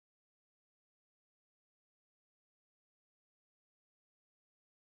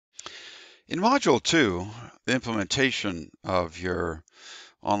In Module 2, the implementation of your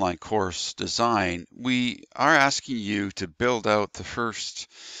online course design, we are asking you to build out the first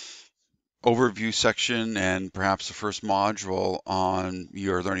overview section and perhaps the first module on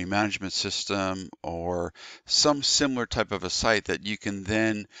your learning management system or some similar type of a site that you can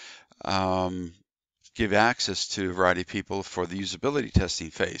then um, give access to a variety of people for the usability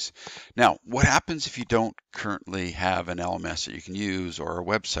testing phase. Now, what happens if you don't currently have an LMS that you can use or a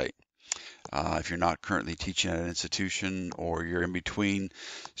website? If you're not currently teaching at an institution or you're in between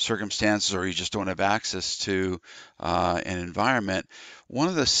circumstances or you just don't have access to an environment, one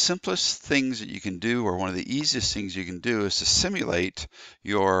of the simplest things that you can do or one of the easiest things you can do is to simulate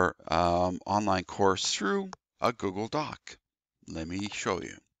your online course through a Google Doc. Let me show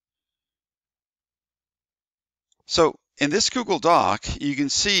you. So in this Google Doc, you can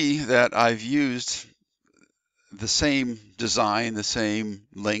see that I've used the same design, the same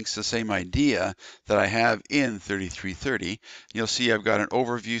links, the same idea that I have in 3330. You'll see I've got an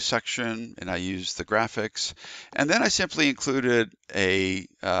overview section and I use the graphics. And then I simply included a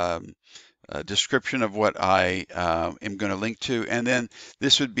description of what I am going to link to, and then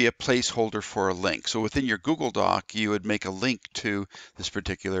this would be a placeholder for a link. So within your Google Doc, you would make a link to this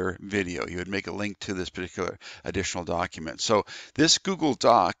particular video. You would make a link to this particular additional document. So this Google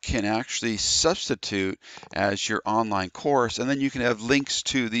Doc can actually substitute as your online course, and then you can have links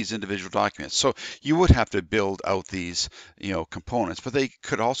to these individual documents. So you would have to build out these, components, but they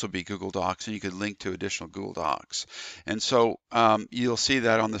could also be Google Docs, and you could link to additional Google Docs. And so you'll see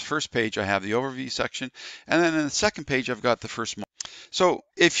that on the first page I have the overview section, and then in the second page I've got the first module. So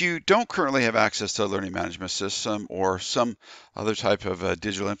if you don't currently have access to a learning management system or some other type of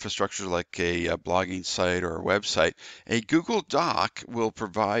digital infrastructure like a blogging site or a website, a Google Doc will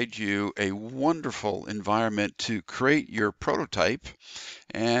provide you a wonderful environment to create your prototype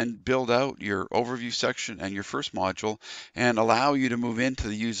and build out your overview section and your first module and allow you to move into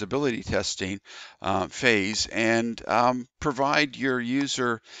the usability testing phase and provide your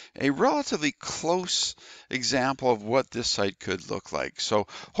user a relatively close example of what this site could look like. So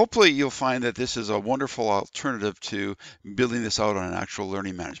hopefully you'll find that this is a wonderful alternative to building this out on an actual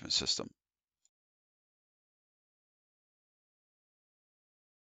learning management system.